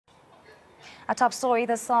A top story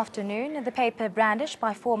this afternoon, the paper brandished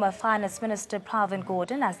by former Finance Minister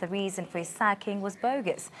Gordhan as the reason for his sacking was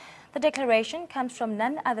bogus. The declaration comes from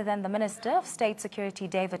none other than the Minister of State Security,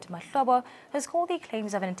 David Mahlobo, who has called the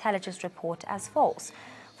claims of an intelligence report as false.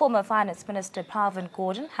 Former Finance Minister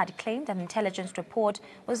Gordhan had claimed an intelligence report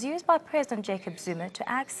was used by President Jacob Zuma to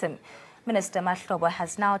axe him. Minister Mahlobo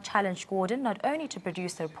has now challenged Gordhan not only to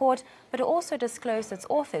produce the report, but to also disclose its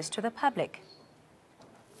authors to the public.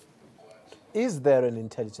 Is there an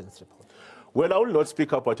intelligence report? Well, I will not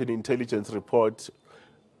speak about an intelligence report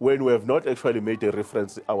when we have not actually made a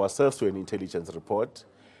reference ourselves to an intelligence report.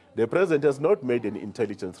 The President has not made an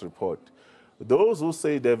intelligence report. Those who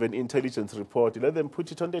say they have an intelligence report, let them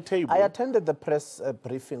put it on the table. I attended the press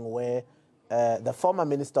briefing where the former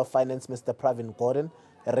Minister of Finance, Mr. Gordhan,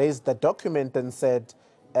 raised the document and said,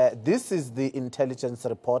 this is the intelligence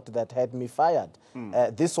report that had me fired.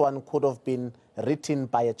 This one could have been written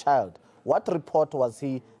by a child. What report was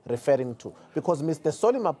he referring to? Because Mr.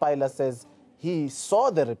 Mapaila says he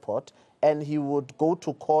saw the report and he would go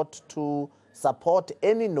to court to support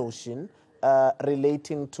any notion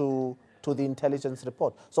relating to the intelligence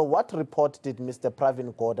report. So what report did Mr.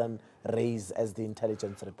 Gordhan raise as the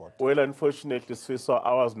intelligence report? Well, unfortunately, Swiso,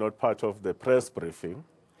 I was not part of the press briefing.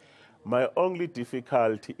 My only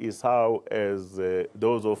difficulty is how, as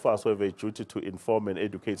those of us who have a duty to inform and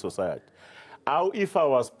educate society, how if I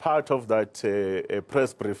was part of that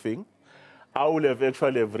press briefing, I would have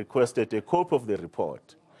actually requested a copy of the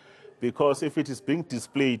report. Because if it is being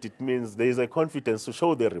displayed, it means there is a confidence to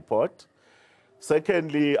show the report.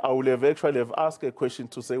 Secondly, I would have actually asked a question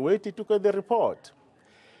to say, where did you get the report?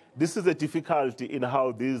 This is a difficulty in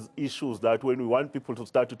how these issues that when we want people to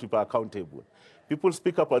start to be accountable. People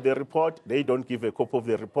speak about the report, they don't give a copy of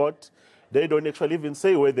the report. They don't actually even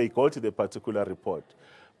say where they got the particular report.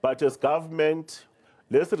 But as government,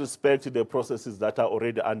 let's respect the processes that are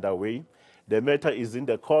already underway. The matter is in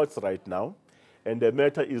the courts right now, and the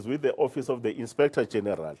matter is with the Office of the Inspector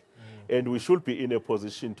General. And we should be in a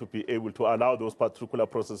position to be able to allow those particular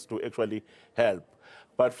processes to actually help.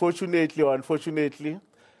 But fortunately or unfortunately,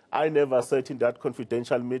 I never sat in that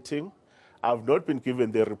confidential meeting. I've not been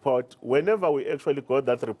given the report. Whenever we actually got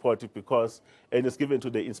that report, and it's given to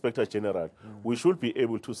the Inspector General, we should be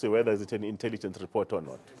able to say whether it's an intelligence report or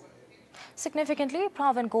not. Significantly,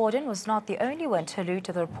 Gordhan was not the only one to allude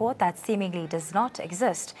to the report that seemingly does not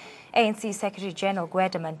exist. ANC Secretary General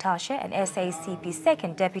Gordhan and SACP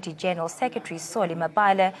Second Deputy General Secretary Solly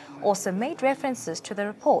Mabaile also made references to the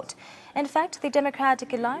report. In fact, the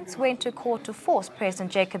Democratic Alliance went to court to force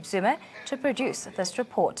President Jacob Zuma to produce this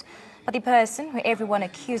report. But the person who everyone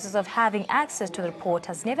accuses of having access to the report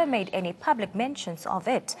has never made any public mentions of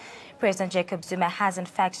it. President Jacob Zuma has in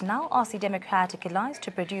fact now asked the Democratic Alliance to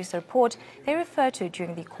produce a report they referred to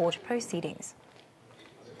during the court proceedings.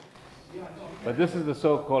 But this is the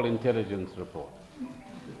so-called intelligence report.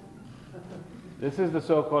 This is the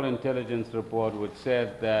so-called intelligence report which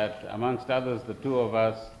said that, amongst others, the two of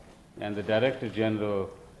us and the Director General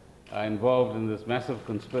are involved in this massive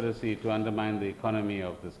conspiracy to undermine the economy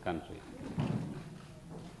of this country.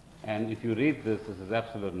 And if you read this, this is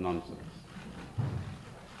absolute nonsense.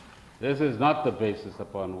 This is not the basis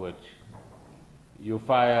upon which you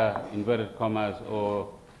fire, inverted commas, or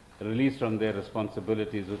release from their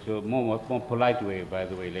responsibilities, which are more polite way, by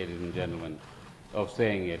the way, ladies and gentlemen, of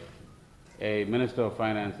saying it, a Minister of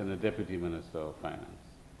Finance and a Deputy Minister of Finance.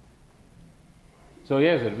 So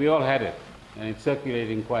yes, we all had it, and it's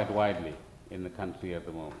circulating quite widely in the country at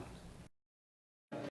the moment.